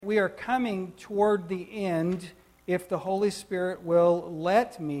we are coming toward the end, if the Holy Spirit will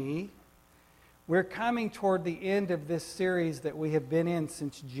let me. We're coming toward the end of this series that we have been in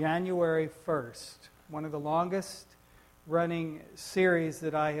since January 1st. One of the longest running series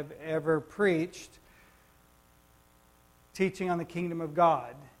that I have ever preached, teaching on the kingdom of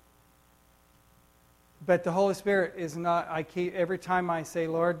God. But the Holy Spirit is not, every time I say,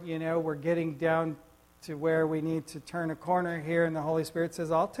 Lord, we're getting down to where we need to turn a corner here, and the Holy Spirit says,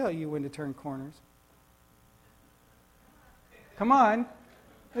 I'll tell you when to turn corners. Come on.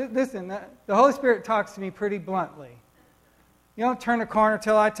 Listen, the Holy Spirit talks to me pretty bluntly. You don't turn a corner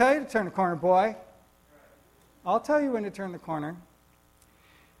till I tell you to turn a corner, boy. I'll tell you when to turn the corner.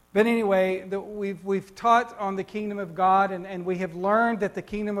 But anyway, we've taught on the kingdom of God, and we have learned that the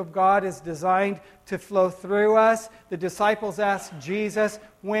kingdom of God is designed to flow through us. The disciples asked Jesus,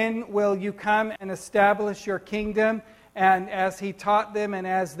 when will you come and establish your kingdom? And as he taught them and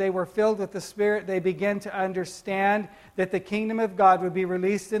as they were filled with the Spirit, they began to understand that the kingdom of God would be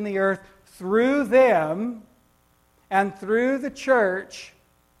released in the earth through them and through the church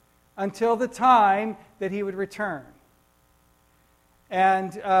until the time that he would return.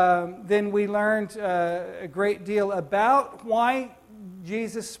 And then we learned a great deal about why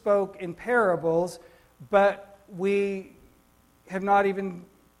Jesus spoke in parables, but we have not even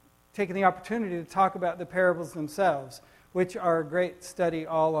taken the opportunity to talk about the parables themselves, which are a great study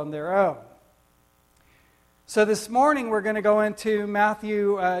all on their own. So this morning we're going to go into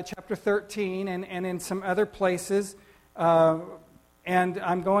Matthew chapter 13 and in some other places, and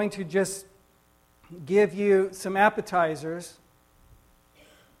I'm going to just give you some appetizers.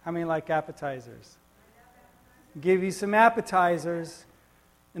 How many like appetizers? Give you some appetizers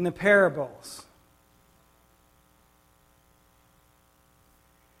in the parables.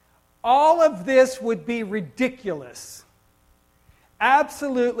 All of this would be ridiculous.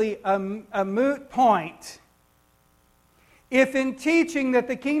 Absolutely a moot point if in teaching that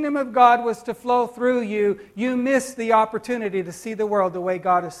the kingdom of God was to flow through you, you missed the opportunity to see the world the way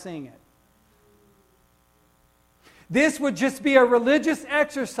God is seeing it. This would just be a religious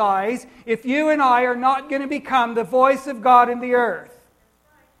exercise if you and I are not going to become the voice of God in the earth.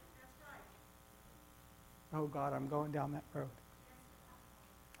 Oh God, I'm going down that road.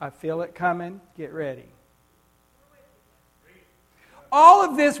 I feel it coming. Get ready. All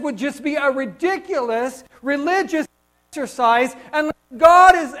of this would just be a ridiculous religious exercise unless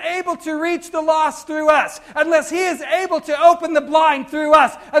God is able to reach the lost through us, unless He is able to open the blind through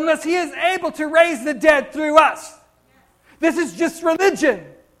us, unless He is able to raise the dead through us. This is just religion,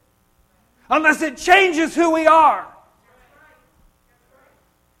 unless it changes who we are,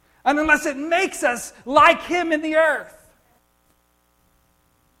 and unless it makes us like Him in the earth.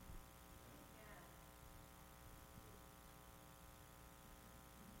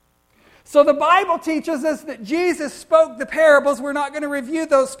 So the Bible teaches us that Jesus spoke the parables. We're not going to review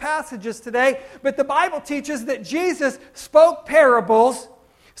those passages today, but the Bible teaches that Jesus spoke parables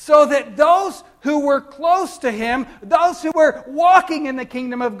so that those who were close to Him, those who were walking in the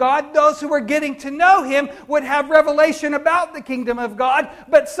kingdom of God, those who were getting to know Him would have revelation about the kingdom of God,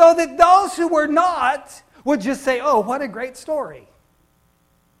 but so that those who were not would just say, oh, what a great story.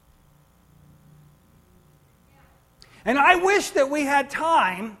 And I wish that we had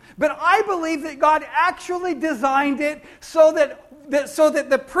time, but I believe that God actually designed it so that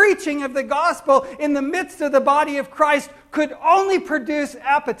the preaching of the gospel in the midst of the body of Christ could only produce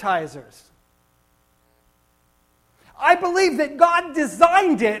appetizers. I believe that God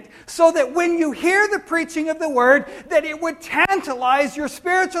designed it so that when you hear the preaching of the word, that it would tantalize your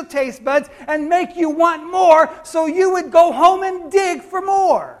spiritual taste buds and make you want more, so you would go home and dig for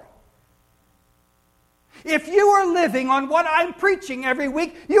more. If you are living on what I'm preaching every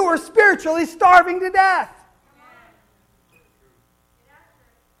week, you are spiritually starving to death.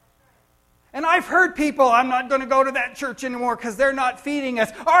 And I've heard people, I'm not going to go to that church anymore because they're not feeding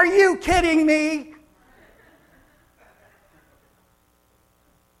us. Are you kidding me?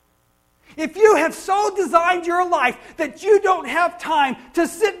 If you have so designed your life that you don't have time to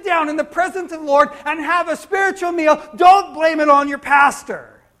sit down in the presence of the Lord and have a spiritual meal, don't blame it on your pastor.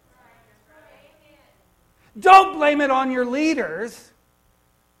 Don't blame it on your leaders.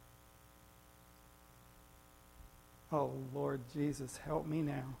 Oh, Lord Jesus, help me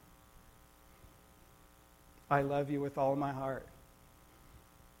now. I love you with all my heart.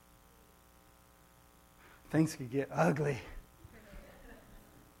 Things could get ugly.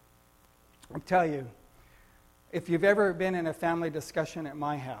 I'll tell you, if you've ever been in a family discussion at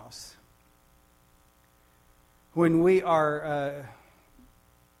my house, when we are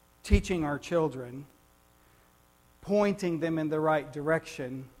teaching our children, pointing them in the right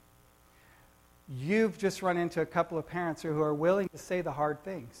direction, you've just run into a couple of parents who are willing to say the hard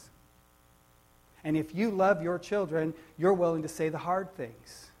things. And if you love your children, you're willing to say the hard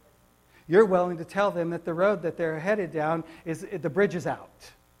things. You're willing to tell them that the road that they're headed down is the bridge is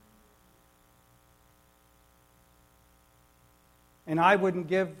out. And I wouldn't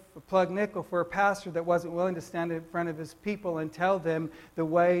give a plug nickel for a pastor that wasn't willing to stand in front of his people and tell them the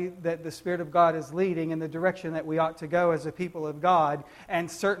way that the Spirit of God is leading and the direction that we ought to go as a people of God. And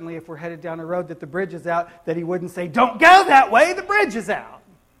certainly if we're headed down a road that the bridge is out, that he wouldn't say, "Don't go that way, the bridge is out."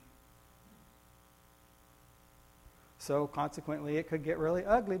 So consequently, it could get really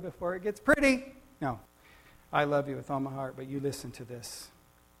ugly before it gets pretty. No, I love you with all my heart, but you listen to this.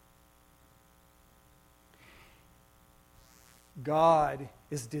 God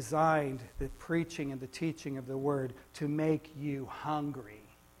is designed the preaching and the teaching of the Word to make you hungry,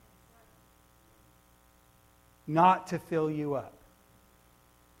 not to fill you up.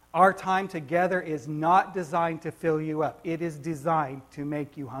 Our time together is not designed to fill you up. It is designed to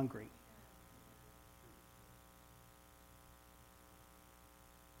make you hungry.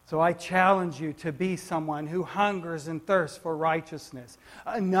 So I challenge you to be someone who hungers and thirsts for righteousness,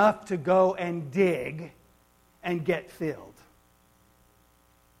 enough to go and dig and get filled.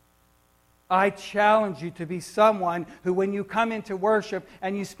 I challenge you to be someone who, when you come into worship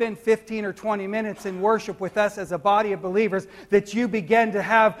and you spend 15 or 20 minutes in worship with us as a body of believers, that you begin to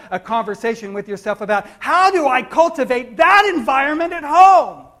have a conversation with yourself about, how do I cultivate that environment at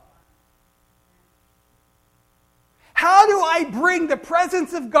home? How do I bring the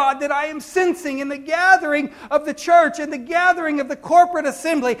presence of God that I am sensing in the gathering of the church and the gathering of the corporate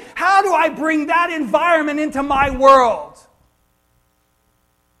assembly? How do I bring that environment into my world?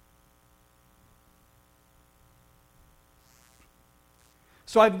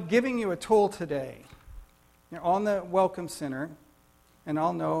 So I'm giving you a tool today. You're on the Welcome Center, and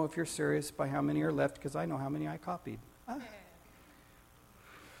I'll know if you're serious by how many are left, because I know how many I copied.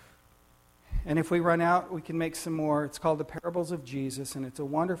 And if we run out, we can make some more. It's called The Parables of Jesus, and it's a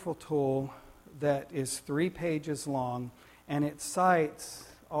wonderful tool that is 3 pages long, and it cites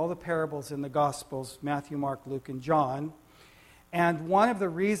all the parables in the Gospels, Matthew, Mark, Luke, and John. And one of the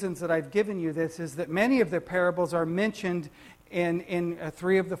reasons that I've given you this is that many of the parables are mentioned in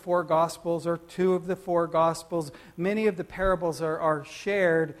 3 of the 4 Gospels or 2 of the 4 Gospels. Many of the parables are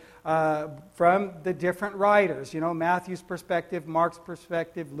shared from the different writers. You know, Matthew's perspective, Mark's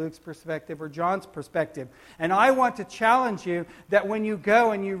perspective, Luke's perspective, or John's perspective. And I want to challenge you that when you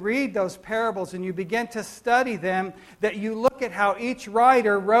go and you read those parables and you begin to study them, that you look at how each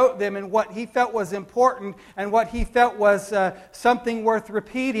writer wrote them and what he felt was important and what he felt was something worth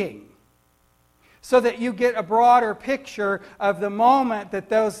repeating, so that you get a broader picture of the moment that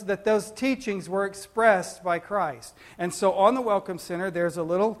those teachings were expressed by Christ. And so on the Welcome Center, there's a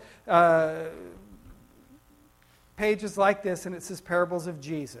little pages like this, and it says Parables of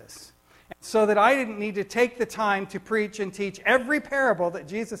Jesus. So that I didn't need to take the time to preach and teach every parable that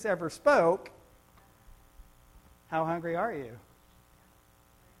Jesus ever spoke. How hungry are you?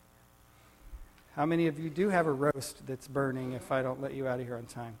 How many of you do have a roast that's burning if I don't let you out of here on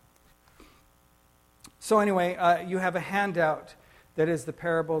time? So anyway, you have a handout that is the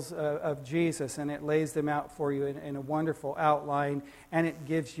parables of Jesus, and it lays them out for you in a wonderful outline, and it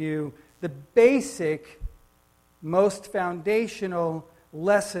gives you the basic, most foundational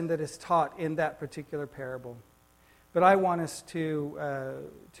lesson that is taught in that particular parable. But I want us to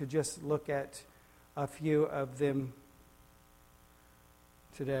just look at a few of them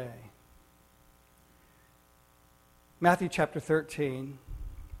today. Matthew chapter 13.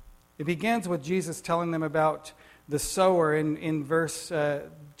 It begins with Jesus telling them about the sower in verse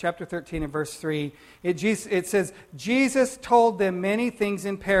chapter 13 and verse 3. It says, Jesus told them many things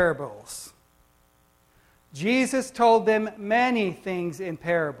in parables. Jesus told them many things in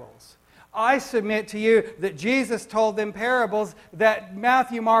parables. I submit to you that Jesus told them parables that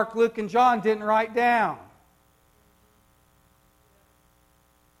Matthew, Mark, Luke, and John didn't write down.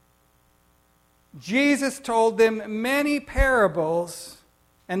 Jesus told them many parables.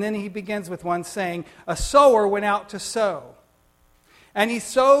 And then he begins with one saying, a sower went out to sow. And he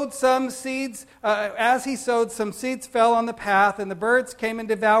sowed some seeds. As he sowed, some seeds fell on the path, and the birds came and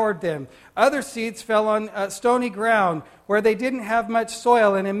devoured them. Other seeds fell on stony ground, where they didn't have much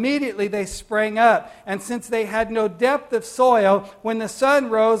soil, and immediately they sprang up. And since they had no depth of soil, when the sun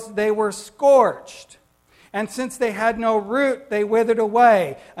rose, they were scorched. And since they had no root, they withered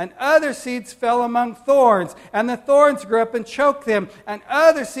away. And other seeds fell among thorns, and the thorns grew up and choked them. And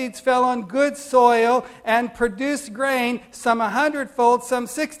other seeds fell on good soil and produced grain, some 100-fold, some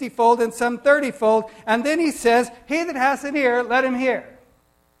 60-fold, and some 30-fold. And then he says, he that has an ear, let him hear.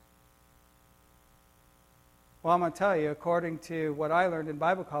 Well, I'm going to tell you, according to what I learned in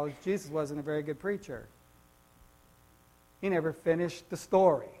Bible college, Jesus wasn't a very good preacher. He never finished the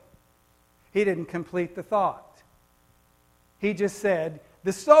story. He didn't complete the thought. He just said,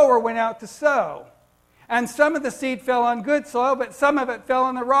 the sower went out to sow. And some of the seed fell on good soil, but some of it fell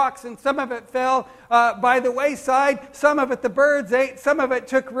on the rocks, and some of it fell by the wayside. Some of it the birds ate. Some of it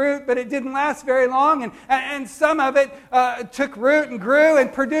took root, but it didn't last very long. And some of it took root and grew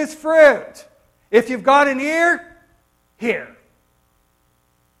and produced fruit. If you've got an ear, hear.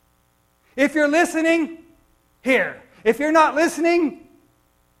 If you're listening, hear. If you're not listening,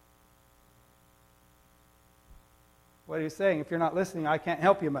 what are you saying? If you're not listening, I can't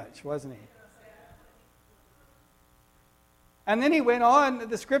help you much, wasn't he? And then he went on,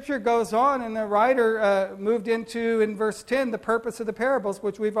 the scripture goes on, and the writer moved into, in verse 10, the purpose of the parables,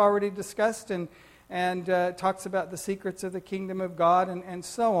 which we've already discussed, and talks about the secrets of the kingdom of God, and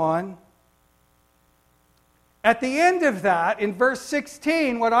so on. At the end of that, in verse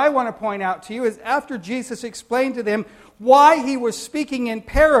 16, what I want to point out to you is after Jesus explained to them why he was speaking in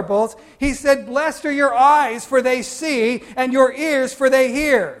parables, he said, "Blessed are your eyes, for they see, and your ears, for they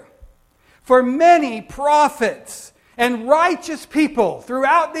hear. For many prophets and righteous people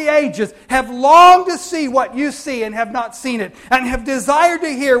throughout the ages have longed to see what you see and have not seen it, and have desired to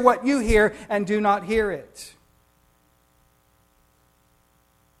hear what you hear and do not hear it."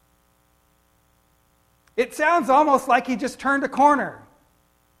 It sounds almost like he just turned a corner.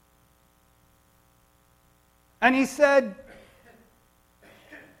 And he said,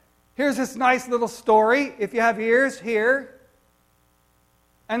 here's this nice little story. If you have ears, hear.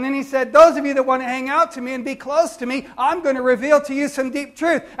 And then he said, those of you that want to hang out to me and be close to me, I'm going to reveal to you some deep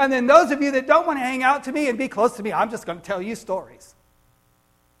truth. And then those of you that don't want to hang out to me and be close to me, I'm just going to tell you stories.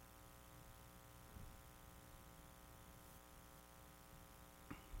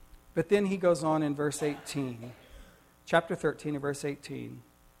 But then he goes on in verse 18, chapter 13 and verse 18.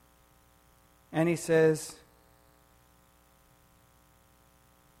 And he says,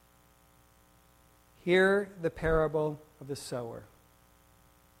 hear the parable of the sower.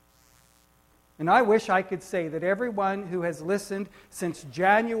 And I wish I could say that everyone who has listened since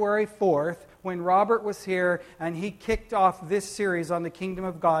January 4th, when Robert was here and he kicked off this series on the kingdom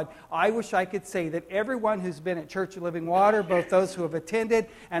of God, I wish I could say that everyone who's been at Church of Living Water, both those who have attended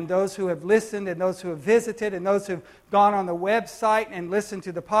and those who have listened and those who have visited and those who have gone on the website and listened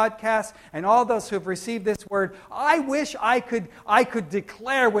to the podcast and all those who have received this word, I wish I could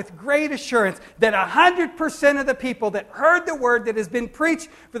declare with great assurance that 100% of the people that heard the word that has been preached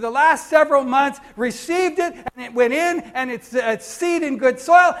for the last several months received it, and it went in, and it's seed in good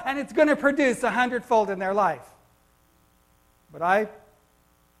soil, and it's going to produce 100-fold in their life. But I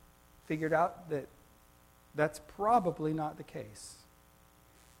figured out that that's probably not the case.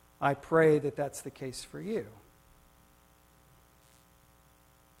 I pray that that's the case for you.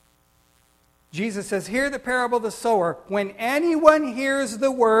 Jesus says, hear the parable of the sower. When anyone hears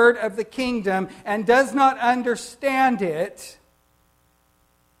the word of the kingdom and does not understand it,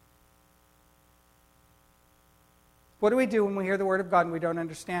 what do we do when we hear the word of God and we don't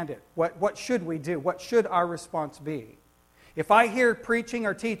understand it? What should we do? What should our response be? If I hear preaching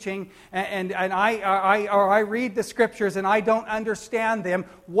or teaching and I read the scriptures and I don't understand them,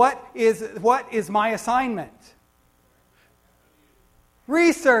 what is my assignment?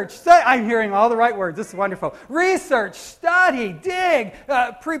 Research. I'm hearing all the right words. This is wonderful. Research, study, dig,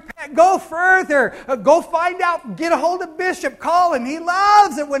 prepare, go further, go find out, get a hold of Bishop, call him. He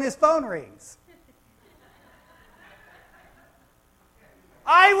loves it when his phone rings.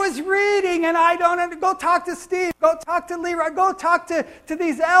 I was reading and I don't go talk to Steve, go talk to Leroy, go talk to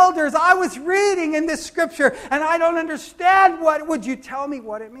these elders. I was reading in this scripture and I don't understand what. Would you tell me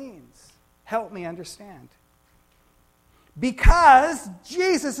what it means? Help me understand. Because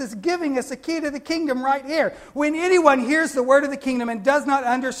Jesus is giving us a key to the kingdom right here. When anyone hears the word of the kingdom and does not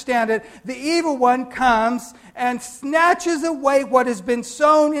understand it, the evil one comes and snatches away what has been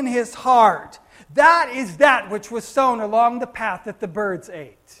sown in his heart. That is that which was sown along the path that the birds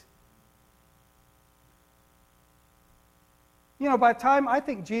ate. You know, by the time I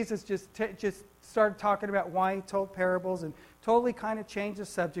think Jesus just started talking about why he told parables and totally kind of changed the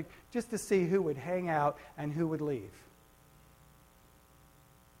subject just to see who would hang out and who would leave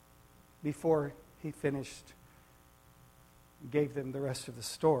before he finished, gave them the rest of the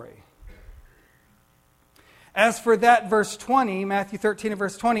story. As for that, verse 20, Matthew 13 and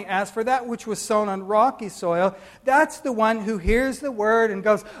verse 20, as for that which was sown on rocky soil, that's the one who hears the word and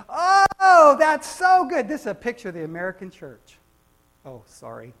goes, oh, that's so good. This is a picture of the American church. Oh,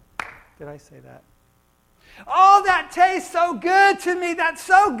 sorry. Did I say that? Oh, that tastes so good to me. That's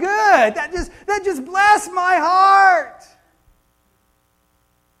so good. That just blessed my heart.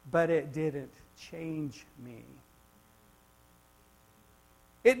 But it didn't change me.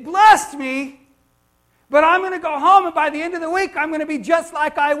 It blessed me, but I'm going to go home, and by the end of the week, I'm going to be just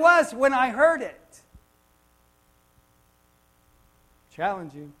like I was when I heard it.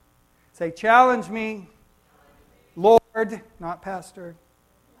 Challenge you. Say, challenge me, Lord, not pastor.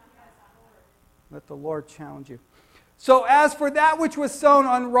 Let the Lord challenge you. So as for that which was sown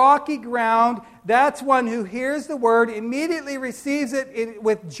on rocky ground, that's one who hears the word, immediately receives it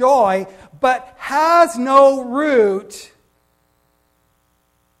with joy, but has no root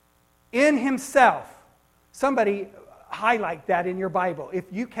in himself. Somebody highlight that in your Bible. If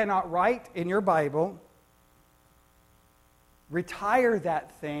you cannot write in your Bible, retire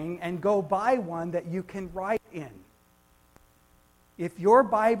that thing and go buy one that you can write in. If your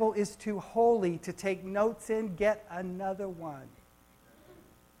Bible is too holy to take notes in, get another one.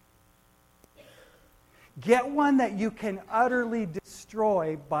 Get one that you can utterly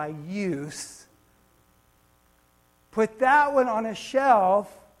destroy by use. Put that one on a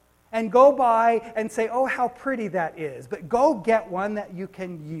shelf and go by and say, oh, how pretty that is. But go get one that you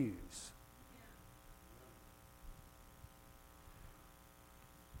can use.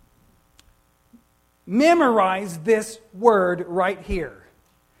 Memorize this word right here.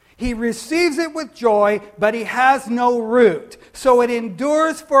 He receives it with joy, but he has no root. So it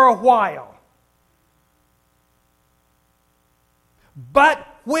endures for a while. But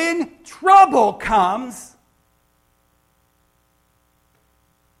when trouble comes,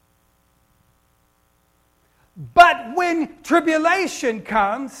 but when tribulation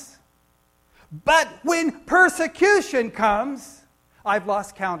comes, but when persecution comes, I've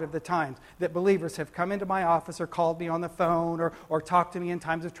lost count of the times that believers have come into my office or called me on the phone or talked to me in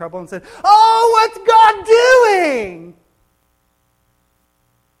times of trouble and said, oh, what's God doing?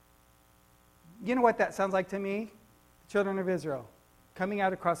 You know what that sounds like to me? The children of Israel coming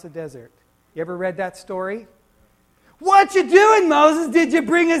out across the desert. You ever read that story? What you doing, Moses? Did you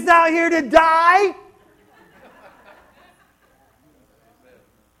bring us out here to die?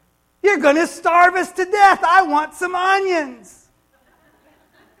 You're going to starve us to death. I want some onions.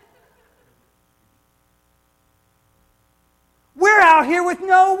 We're out here with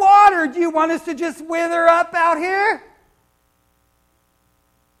no water. Do you want us to just wither up out here?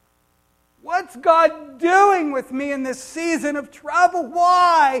 What's God doing with me in this season of trouble?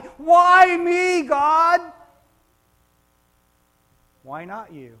 Why? Why me, God? Why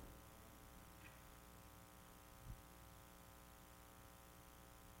not you?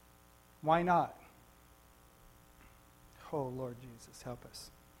 Why not? Oh, Lord Jesus, help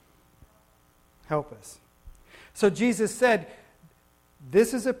us. Help us. So Jesus said,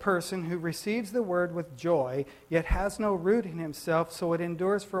 this is a person who receives the word with joy, yet has no root in himself, so it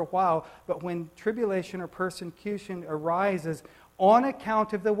endures for a while. But when tribulation or persecution arises on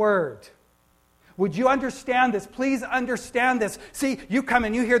account of the word. Would you understand this? Please understand this. See, you come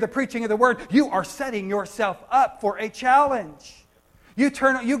and you hear the preaching of the word, you are setting yourself up for a challenge. You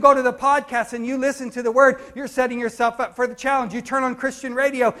go to the podcast and you listen to the word, you're setting yourself up for the challenge. You turn on Christian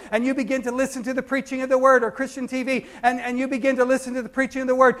radio and you begin to listen to the preaching of the word, or Christian TV, and you begin to listen to the preaching of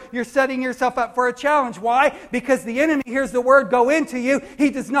the word. You're setting yourself up for a challenge. Why? Because the enemy hears the word go into you. He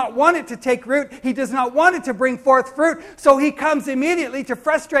does not want it to take root. He does not want it to bring forth fruit. So he comes immediately to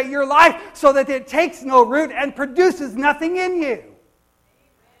frustrate your life so that it takes no root and produces nothing in you.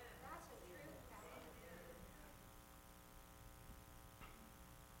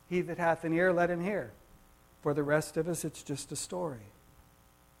 He that hath an ear, let him hear. For the rest of us, it's just a story.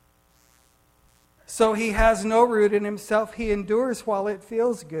 So he has no root in himself. He endures while it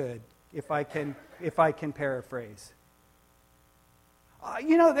feels good, if I can paraphrase.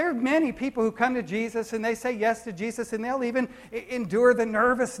 There are many people who come to Jesus and they say yes to Jesus, and they'll even endure the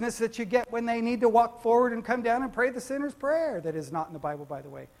nervousness that you get when they need to walk forward and come down and pray the sinner's prayer. That is not in the Bible, by the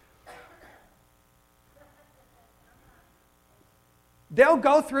way. They'll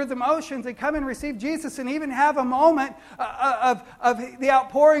go through the motions and come and receive Jesus and even have a moment of the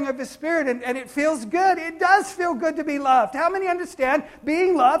outpouring of His Spirit, and it feels good. It does feel good to be loved. How many understand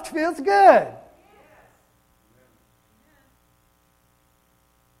being loved feels good?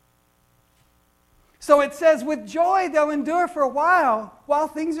 So it says, with joy they'll endure for a while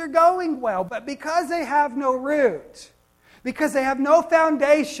things are going well. But because they have no root, because they have no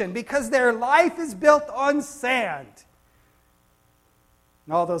foundation, because their life is built on sand,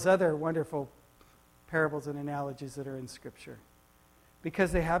 and all those other wonderful parables and analogies that are in Scripture.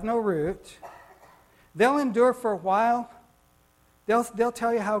 Because they have no root, they'll endure for a while, They'll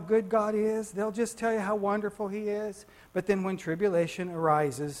tell you how good God is. They'll just tell you how wonderful He is. But then when tribulation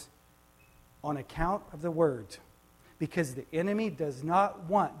arises on account of the Word, because the enemy does not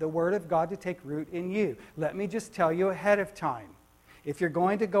want the Word of God to take root in you. Let me just tell you ahead of time. If you're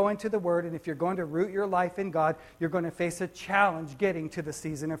going to go into the Word and if you're going to root your life in God, you're going to face a challenge getting to the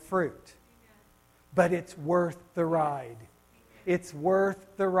season of fruit. But it's worth the ride. It's worth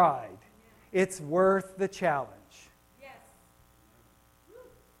the ride. It's worth the challenge.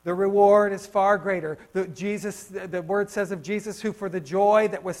 The reward is far greater. The word says of Jesus, who for the joy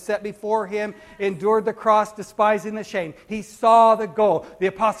that was set before Him endured the cross, despising the shame. He saw the goal. The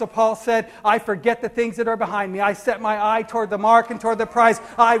Apostle Paul said, I forget the things that are behind me. I set my eye toward the mark and toward the prize.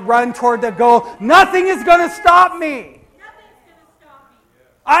 I run toward the goal. Nothing is going to stop me.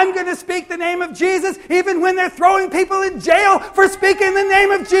 I'm going to speak the name of Jesus even when they're throwing people in jail for speaking the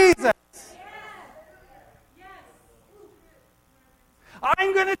name of Jesus.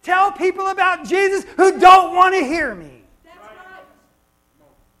 I'm going to tell people about Jesus who don't want to hear me.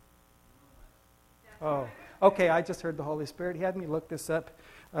 Oh, okay, I just heard the Holy Spirit. He had me look this up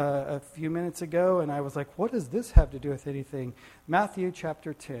a few minutes ago, and I was like, what does this have to do with anything? Matthew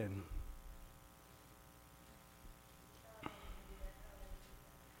chapter 10.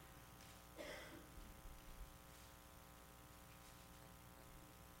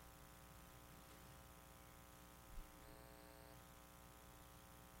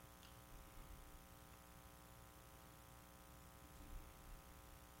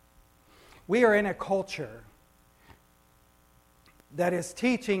 We are in a culture that is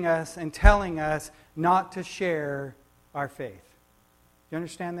teaching us and telling us not to share our faith. You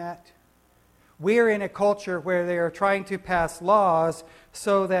understand that? We are in a culture where they are trying to pass laws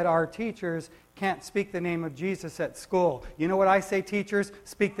so that our teachers can't speak the name of Jesus at school. You know what I say, teachers?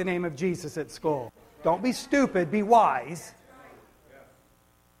 Speak the name of Jesus at school. Don't be stupid, be wise.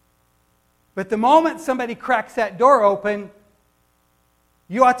 But the moment somebody cracks that door open,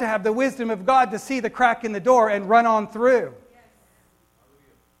 you ought to have the wisdom of God to see the crack in the door and run on through.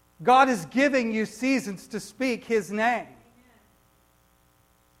 God is giving you seasons to speak His name.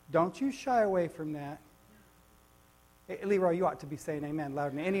 Don't you shy away from that. Hey, Leroy, you ought to be saying amen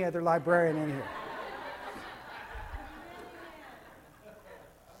louder than any other librarian in here.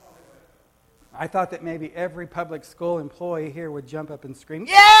 I thought that maybe every public school employee here would jump up and scream,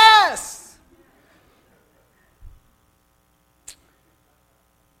 yes!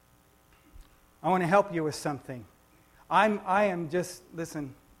 I want to help you with something. I am just,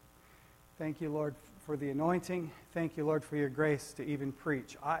 listen, thank you, Lord, for the anointing. Thank you, Lord, for your grace to even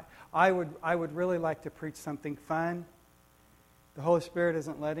preach. I would really like to preach something fun. The Holy Spirit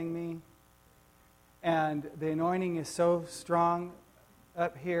isn't letting me. And the anointing is so strong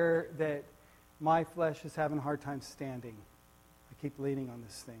up here that my flesh is having a hard time standing. I keep leaning on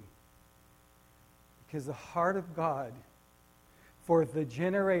this thing. Because the heart of God, for the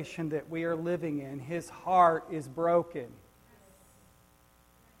generation that we are living in, His heart is broken.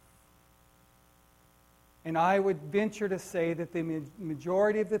 And I would venture to say that the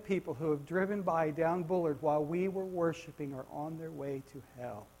majority of the people who have driven by down Bullard while we were worshiping are on their way to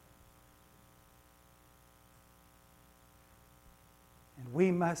hell. And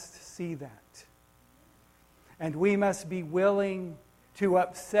we must see that. And we must be willing to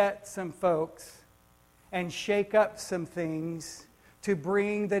upset some folks and shake up some things to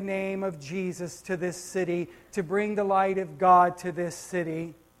bring the name of Jesus to this city, to bring the light of God to this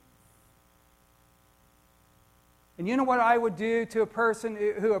city. And you know what I would do to a person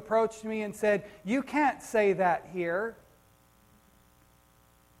who approached me and said, you can't say that here?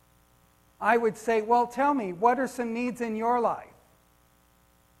 I would say, well, tell me, what are some needs in your life?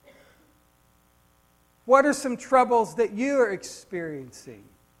 What are some troubles that you are experiencing?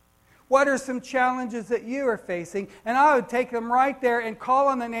 What are some challenges that you are facing? And I would take them right there and call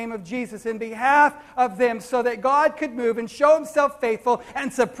on the name of Jesus in behalf of them so that God could move and show Himself faithful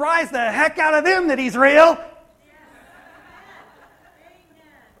and surprise the heck out of them that He's real.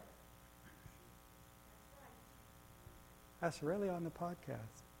 That's really on the podcast.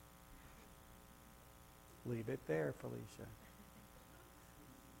 Leave it there, Felicia.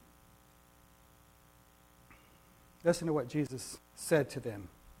 Listen to what Jesus said to them.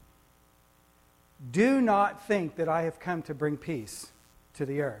 Do not think that I have come to bring peace to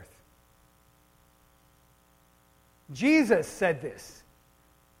the earth. Jesus said this.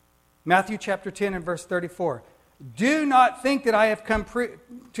 Matthew chapter 10 and verse 34. Do not think that I have come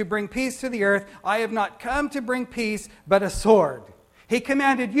to bring peace to the earth. I have not come to bring peace, but a sword. He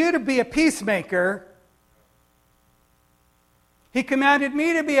commanded you to be a peacemaker. He commanded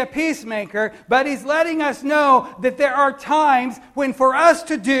me to be a peacemaker, but He's letting us know that there are times when for us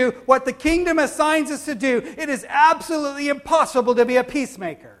to do what the kingdom assigns us to do, it is absolutely impossible to be a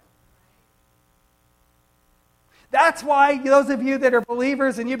peacemaker. That's why those of you that are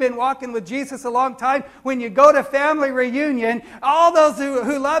believers and you've been walking with Jesus a long time, when you go to family reunion, all those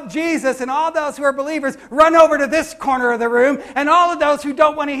who love Jesus and all those who are believers run over to this corner of the room, and all of those who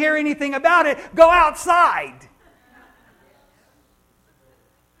don't want to hear anything about it go outside.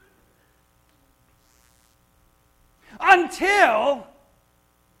 Until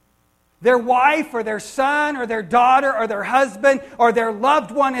their wife or their son or their daughter or their husband or their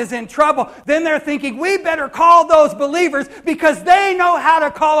loved one is in trouble. Then they're thinking, we better call those believers because they know how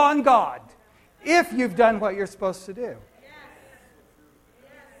to call on God. If you've done what you're supposed to do.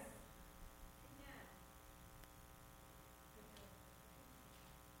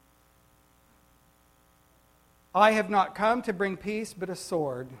 I have not come to bring peace but a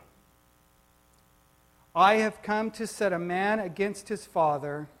sword. I have come to set a man against his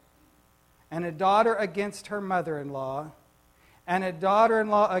father, and a daughter against her mother-in-law, and a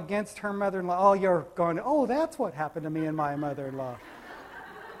daughter-in-law against her mother-in-law. Oh, you're going, oh, that's what happened to me and my mother-in-law.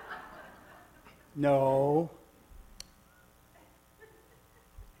 No.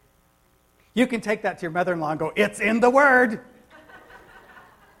 You can take that to your mother-in-law and go, it's in the Word.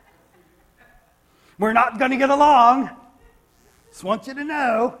 We're not going to get along. Just want you to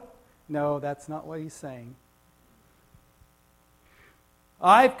know. No, that's not what he's saying.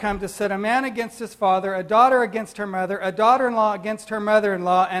 I've come to set a man against his father, a daughter against her mother, a daughter-in-law against her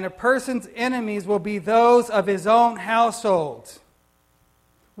mother-in-law, and a person's enemies will be those of his own household.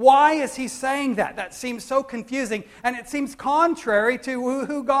 Why is he saying that? That seems so confusing, and it seems contrary to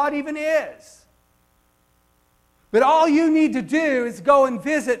who God even is. But all you need to do is go and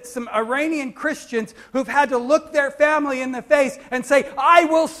visit some Iranian Christians who've had to look their family in the face and say, I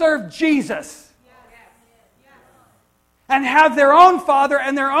will serve Jesus. And have their own father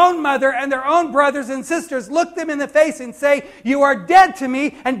and their own mother and their own brothers and sisters look them in the face and say, you are dead to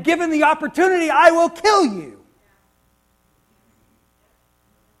me, and given the opportunity, I will kill you.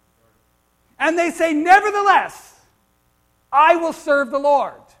 And they say, nevertheless, I will serve the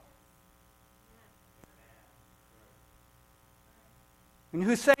Lord. When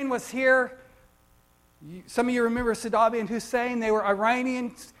Hussein was here, some of you remember Saddam and Hussein, they were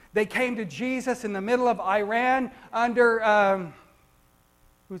Iranians. They came to Jesus in the middle of Iran under,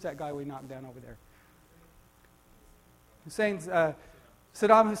 who's that guy we knocked down over there?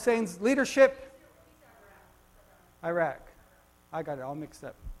 Saddam Hussein's leadership. Iraq. I got it all mixed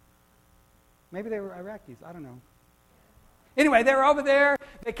up. Maybe they were Iraqis. I don't know. Anyway, they were over there.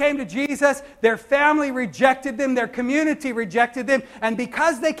 They came to Jesus. Their family rejected them. Their community rejected them. And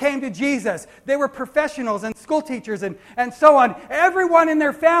because they came to Jesus, they were professionals and school teachers and so on. Everyone in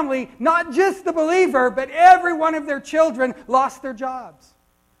their family, not just the believer, but every one of their children lost their jobs.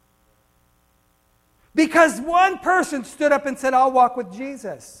 Because one person stood up and said, I'll walk with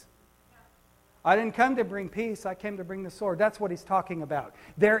Jesus. I didn't come to bring peace. I came to bring the sword. That's what he's talking about.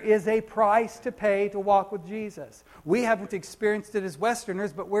 There is a price to pay to walk with Jesus. We haven't experienced it as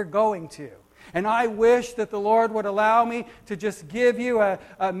Westerners, but we're going to. And I wish that the Lord would allow me to just give you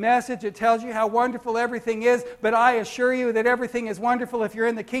a message that tells you how wonderful everything is. But I assure you that everything is wonderful if you're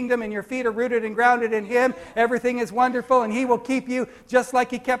in the kingdom and your feet are rooted and grounded in Him. Everything is wonderful, and He will keep you just like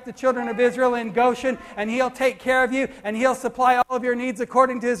He kept the children of Israel in Goshen. And He'll take care of you, and He'll supply all of your needs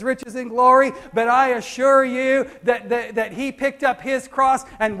according to His riches and glory. But I assure you that He picked up His cross,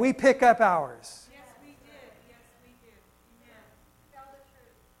 and we pick up ours.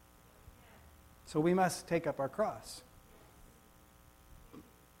 So we must take up our cross.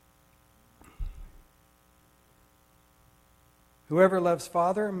 Whoever loves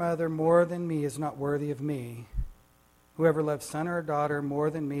father or mother more than me is not worthy of me. Whoever loves son or daughter more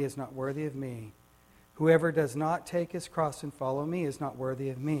than me is not worthy of me. Whoever does not take his cross and follow me is not worthy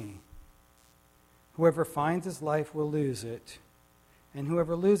of me. Whoever finds his life will lose it, and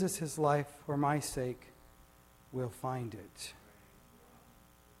whoever loses his life for my sake will find it.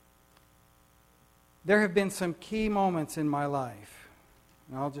 There have been some key moments in my life,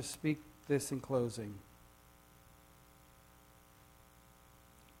 and I'll just speak this in closing.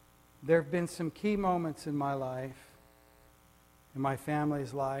 There have been some key moments in my life, in my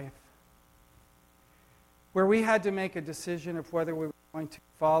family's life, where we had to make a decision of whether we were going to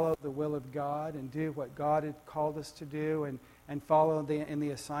follow the will of God and do what God had called us to do and follow in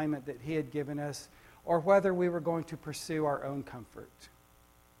the assignment that He had given us, or whether we were going to pursue our own comfort.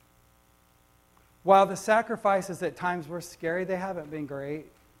 While the sacrifices at times were scary, they haven't been great.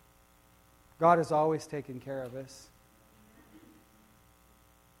 God has always taken care of us.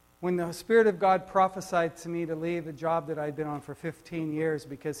 When the Spirit of God prophesied to me to leave a job that I'd been on for 15 years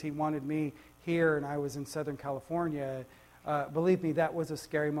because He wanted me here and I was in Southern California, believe me, that was a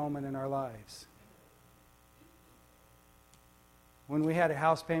scary moment in our lives. When we had a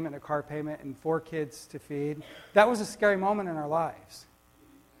house payment, a car payment, and 4 kids to feed, that was a scary moment in our lives.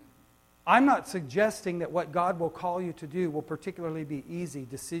 I'm not suggesting that what God will call you to do will particularly be easy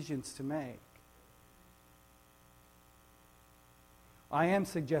decisions to make. I am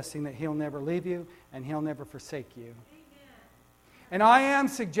suggesting that He'll never leave you and He'll never forsake you. And I am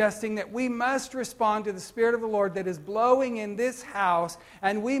suggesting that we must respond to the Spirit of the Lord that is blowing in this house,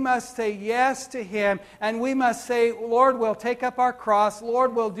 and we must say yes to Him, and we must say, Lord, we'll take up our cross.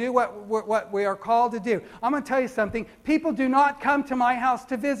 Lord, we'll do what we are called to do. I'm going to tell you something. People do not come to my house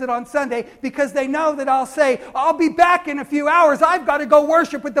to visit on Sunday because they know that I'll say, I'll be back in a few hours. I've got to go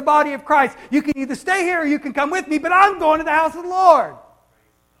worship with the body of Christ. You can either stay here or you can come with me, but I'm going to the house of the Lord.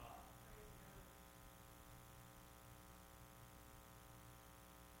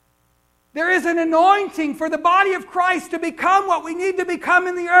 There is an anointing for the body of Christ to become what we need to become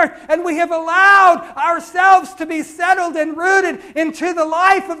in the earth. And we have allowed ourselves to be settled and rooted into the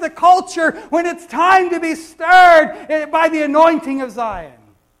life of the culture when it's time to be stirred by the anointing of Zion.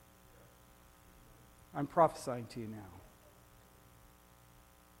 I'm prophesying to you now.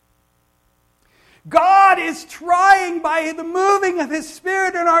 God is trying by the moving of His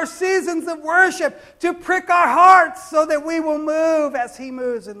Spirit in our seasons of worship to prick our hearts so that we will move as He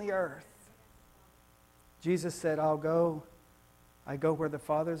moves in the earth. Jesus said, I go where the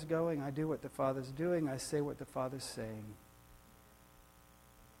Father's going. I do what the Father's doing. I say what the Father's saying.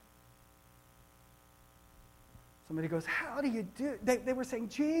 Somebody goes, how do you do? They were saying,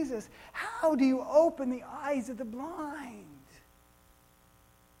 Jesus, how do you open the eyes of the blind?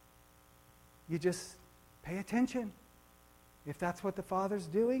 You just pay attention. If that's what the Father's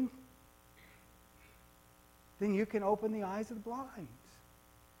doing, then you can open the eyes of the blind.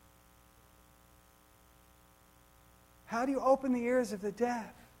 How do you open the ears of the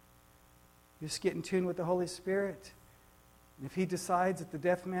deaf? You just get in tune with the Holy Spirit. And if He decides that the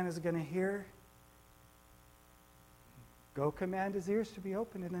deaf man is going to hear, go command his ears to be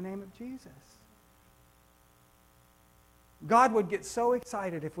opened in the name of Jesus. God would get so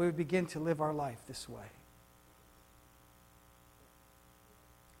excited if we would begin to live our life this way.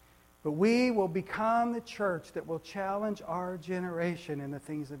 But we will become the church that will challenge our generation in the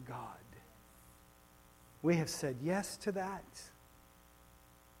things of God. We have said yes to that.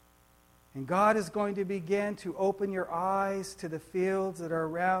 And God is going to begin to open your eyes to the fields that are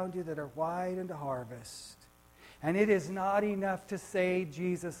around you that are white unto harvest. And it is not enough to say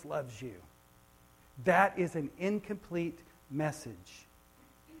Jesus loves you. That is an incomplete message.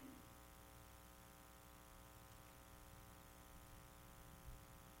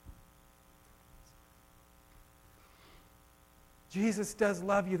 Jesus does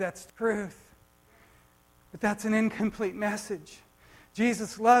love you, that's truth. But that's an incomplete message.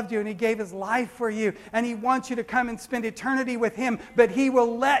 Jesus loved you and He gave His life for you. And He wants you to come and spend eternity with Him. But He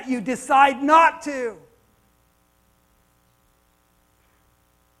will let you decide not to.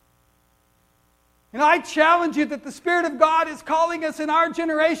 And I challenge you that the Spirit of God is calling us in our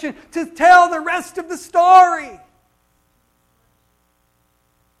generation to tell the rest of the story.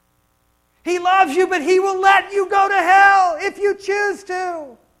 He loves you, but He will let you go to hell if you choose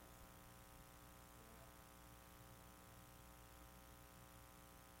to.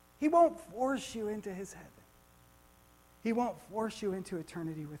 He won't force you into His heaven. He won't force you into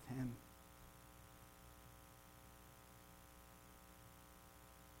eternity with Him.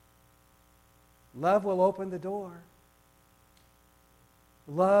 Love will open the door.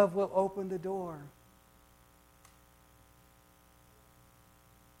 Love will open the door.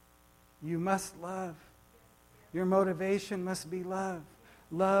 You must love. Your motivation must be love.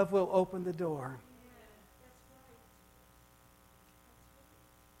 Love will open the door.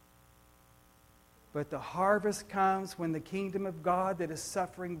 But the harvest comes when the kingdom of God that is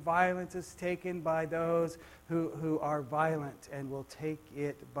suffering violence is taken by those who are violent and will take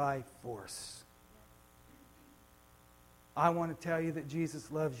it by force. I want to tell you that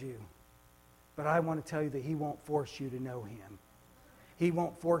Jesus loves you, but I want to tell you that He won't force you to know Him. He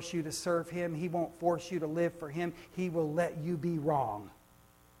won't force you to serve Him. He won't force you to live for Him. He will let you be wrong.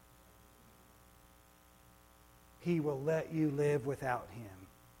 He will let you live without Him.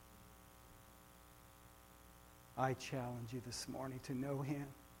 I challenge you this morning to know Him.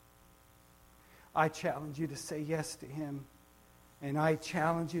 I challenge you to say yes to Him. And I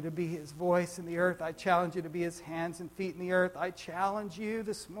challenge you to be His voice in the earth. I challenge you to be His hands and feet in the earth. I challenge you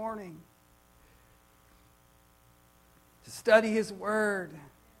this morning to study His Word,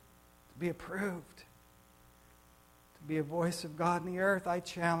 be approved, to be a voice of God in the earth. I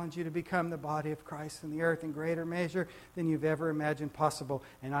challenge you to become the body of Christ in the earth in greater measure than you've ever imagined possible.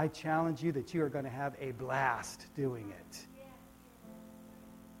 And I challenge you that you are going to have a blast doing it.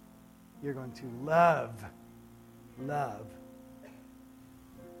 You're going to love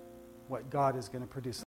what God is going to produce.